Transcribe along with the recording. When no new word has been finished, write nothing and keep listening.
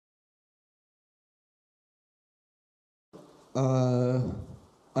Uh,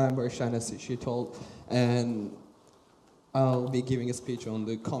 I'm Barış Şen, as she told, and I'll be giving a speech on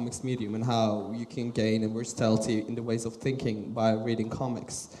the comics medium and how you can gain a versatility in the ways of thinking by reading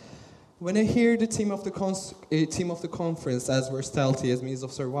comics. When I hear the theme of the conference as versatility as means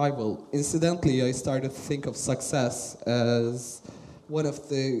of survival, incidentally I started to think of success as one of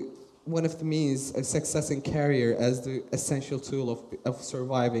the means of success in career as the essential tool of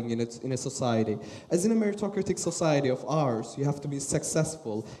surviving in a society. As in a meritocratic society of ours, you have to be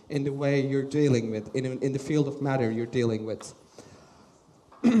successful in the way you're dealing with, in the field of matter you're dealing with.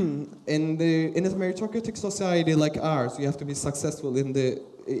 in a meritocratic society like ours, you have to be successful in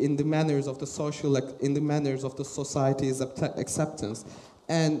the manners of the in the manners of the society's acceptance.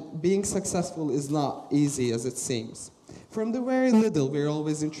 And being successful is not easy as it seems. From the very little, we're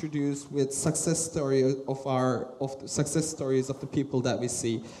always introduced with success stories of the people that we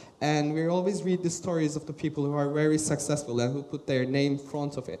see, and we always read the stories of the people who are very successful and who put their name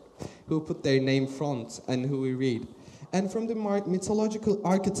front of it, and who we read. And from the mythological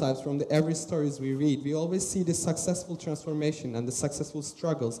archetypes, from the every stories we read, we always see the successful transformation and the successful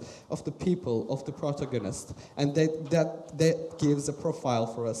struggles of the people, of the protagonist, and that gives a profile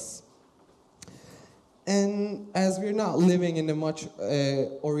for us. And as we're not living in a much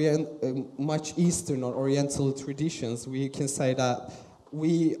Eastern or Oriental traditions, we can say that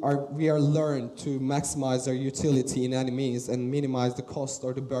we are learned to maximize our utility in any means and minimize the cost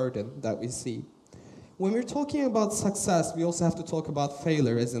or the burden that we see. When we're talking about success, we also have to talk about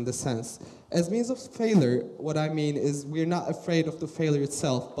failure, as in the sense. As means of failure, what I mean is we're not afraid of the failure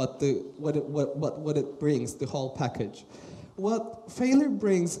itself, but what it brings, the whole package. What failure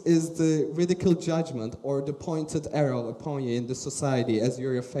brings is the ridicule judgment or the pointed arrow upon you in the society as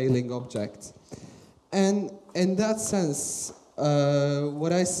you're a failing object. And in that sense,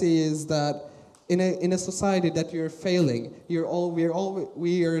 what I see is that in a society that you're failing, we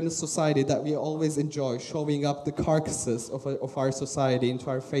are in a society that we always enjoy showing up the carcasses of our society into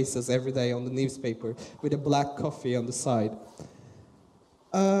our faces every day on the newspaper with a black coffee on the side.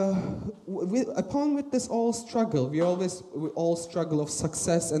 With this all struggle, we all struggle of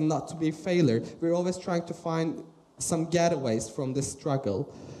success and not to be failure. We're always trying to find some getaways from this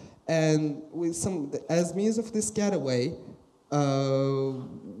struggle, and as means of this getaway,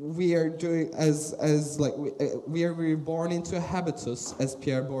 we are doing we are reborn into a habitus, as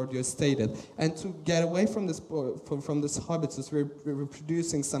Pierre Bourdieu stated, and to get away from this habitus, we're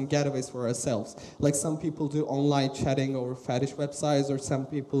producing some getaways for ourselves. Like some people do online chatting over fetish websites, or some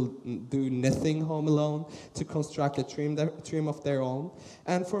people do knitting home alone to construct a dream of their own.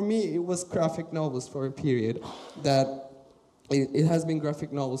 And for me, it was graphic novels for a period that. It has been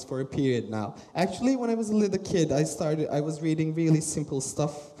graphic novels for a period now. Actually, when I was a little kid, I was reading really simple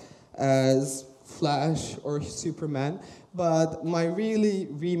stuff as Flash or Superman, but my really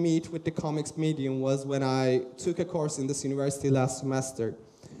re-meet with the comics medium was when I took a course in this university last semester.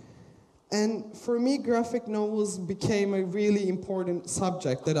 And for me, graphic novels became a really important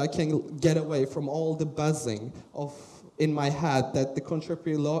subject that I can get away from all the buzzing in my head that the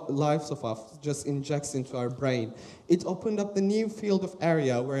contemporary lives of us just injects into our brain. It opened up the new field of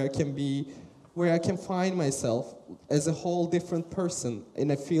area where I can find myself as a whole different person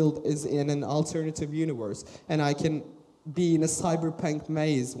in a field, is in an alternative universe, and I can be in a cyberpunk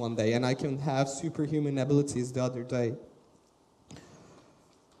maze one day, and I can have superhuman abilities the other day.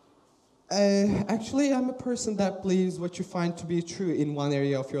 Actually, I'm a person that believes what you find to be true in one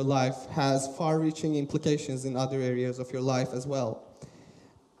area of your life has far-reaching implications in other areas of your life as well.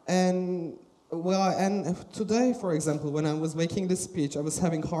 And today, for example, when I was making this speech, I was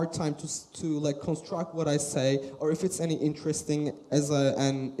having a hard time to construct what I say, or if it's any interesting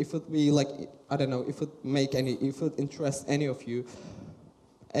and if it be I don't know, if it interests any of you,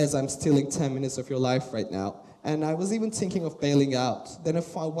 as I'm stealing 10 minutes of your life right now. And I was even thinking of bailing out. Then I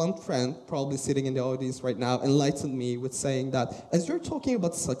found one friend, probably sitting in the audience right now, enlightened me with saying that, as you're talking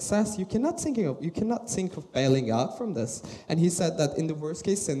about success, you cannot think of bailing out from this. And he said that in the worst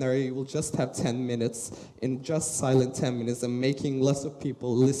case scenario, you will just have 10 minutes, in just silent 10 minutes, and making lots of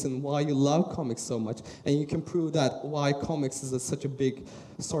people listen why you love comics so much. And you can prove that why comics is such a big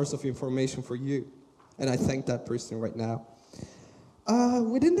source of information for you. And I thank that person right now.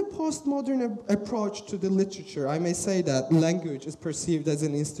 Within the postmodern approach to the literature, I may say that language is perceived as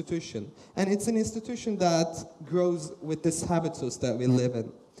an institution, and it's an institution that grows with this habitus that we live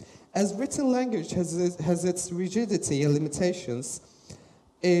in. As written language has its rigidity and limitations,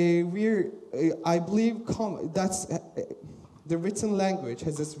 I believe the written language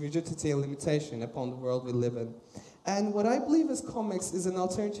has its rigidity and limitation upon the world we live in. And what I believe is comics is an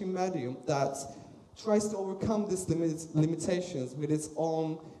alternative medium that tries to overcome these limitations with its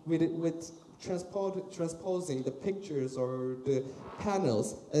own, with transposing the pictures or the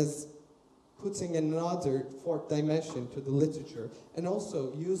panels as putting another fourth dimension to the literature, and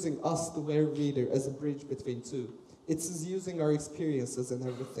also using us, the way reader, as a bridge between two. It's using our experiences and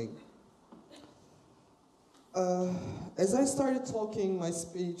everything. As I started talking my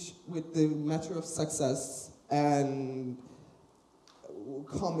speech with the matter of success and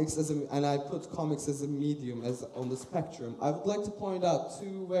comics and I put comics as a medium on the spectrum, I would like to point out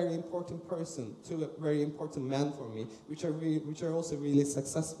two very important men for me, which are also really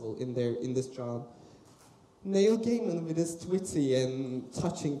successful in this genre. Neil Gaiman with his witty and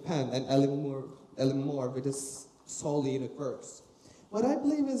touching pen, and Alan Moore with his solid works. What I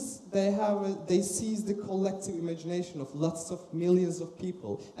believe is they seize the collective imagination of millions of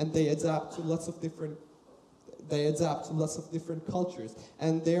people, and they adapt to lots of different cultures,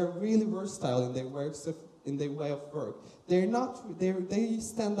 and they're really versatile in their way of work. They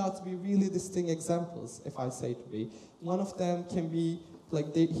stand out to be really distinct examples, if I say to be. One of them can be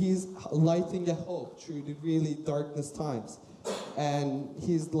like he's lighting a hope through the really darkness times, and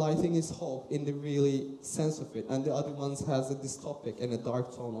he's lighting his hope in the really sense of it, and the other ones has a dystopic and a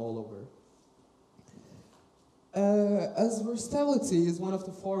dark tone all over. As versatility is one of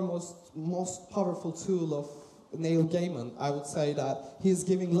the most powerful tool of Neil Gaiman, I would say that he's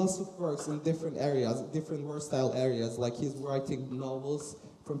giving lots of works in different areas, different versatile areas, like he's writing novels,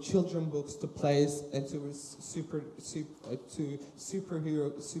 from children books to plays, and to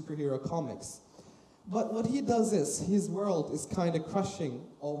superhero comics. But what he does is, his world is kind of crushing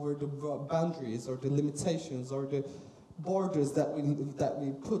over the boundaries or the limitations or the borders that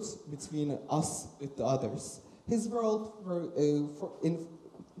we put between us with the others. His world,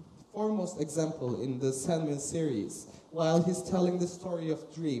 foremost example in the Sandman series, while he's telling the story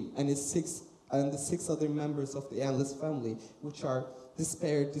of Dream and the six other members of the Endless family, which are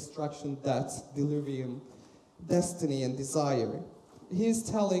despair, destruction, death, delirium, destiny, and desire. He's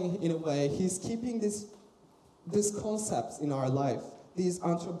telling, in a way, he's keeping these concepts in our life, these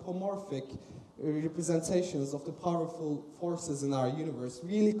anthropomorphic representations of the powerful forces in our universe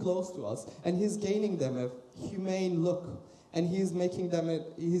really close to us, and he's gaining them a humane look, and he's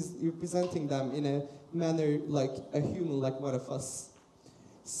representing them in a manner like a human, like one of us.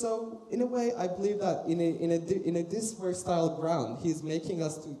 So, in a way, I believe that in this versatile ground, he's making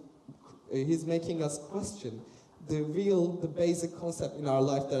us question the basic concept in our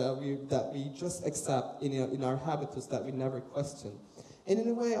life that we just accept in our habitus that we never question. And in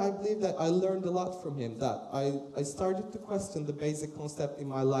a way, I believe that I learned a lot from him, that I started to question the basic concept in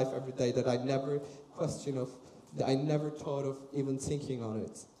my life every day that I never that I never thought of even thinking on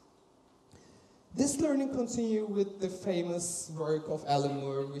it. This learning continued with the famous work of Alan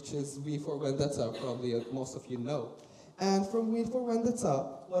Moore, which is V for Vendetta, probably most of you know. And from V for Vendetta,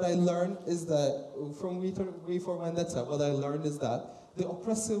 what I learned is that, the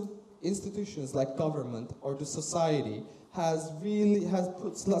oppressive institutions like government or the society has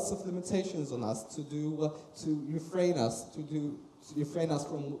put lots of limitations on us to refrain us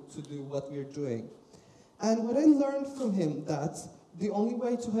from do what we're doing. And what I learned from him that the only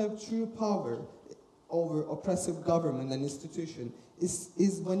way to have true power over oppressive government and institution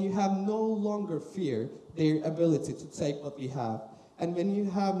is when you have no longer fear their ability to take what we have. And when you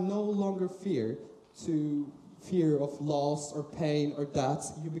have no longer fear of loss or pain or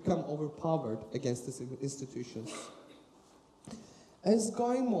death, you become overpowered against these institutions. As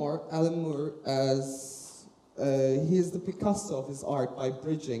Alan Moore, he is the Picasso of his art by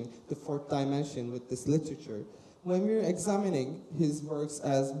bridging the fourth dimension with this literature. When we're examining his works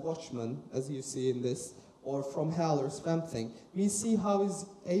as Watchmen, as you see in this, or From Hell or Swamp Thing, we see how he's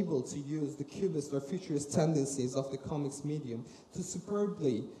able to use the cubist or futurist tendencies of the comics medium to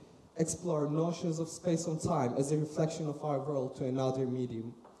superbly explore notions of space and time as a reflection of our world to another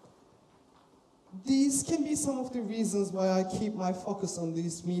medium. These can be some of the reasons why I keep my focus on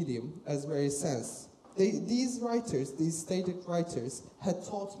this medium as very sense. These stated writers, had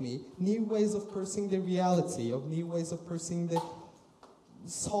taught me new ways of perceiving the reality, new ways of perceiving the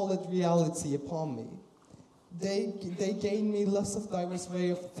solid reality upon me. They gain me lots of diverse way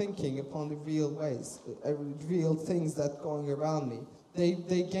of thinking upon the real things that going around me.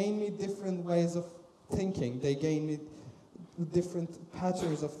 They gain me different ways of thinking. They gain me different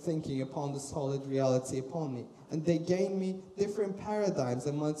patterns of thinking upon the solid reality upon me. And they gain me different paradigms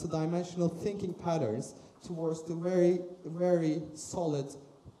and multidimensional thinking patterns towards the very, very solid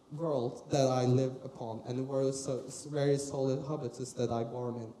world that I live upon, and the very solid habitus that I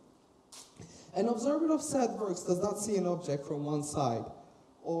born in. An observer of said works does not see an object from one side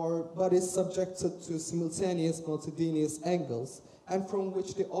but is subjected to simultaneous multitudinous angles, and from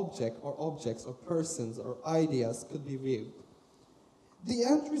which the object or objects or persons or ideas could be viewed. The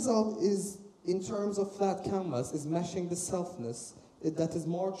end result is, in terms of flat canvas, is meshing the selfness that is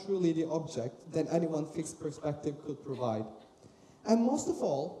more truly the object than any one fixed perspective could provide. And most of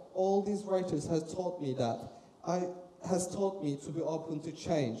all these writers has taught me to be open to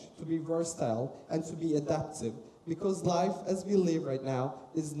change, to be versatile, and to be adaptive, because life as we live right now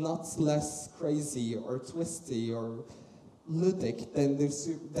is not less crazy or twisty or ludic than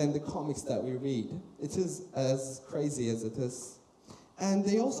the comics that we read. It is as crazy as it is. And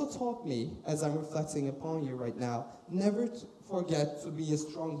they also taught me, as I'm reflecting upon you right now, never to forget to be a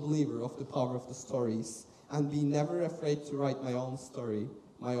strong believer of the power of the stories, and be never afraid to write my own story,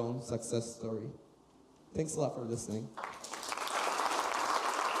 my own success story. Thanks a lot for listening.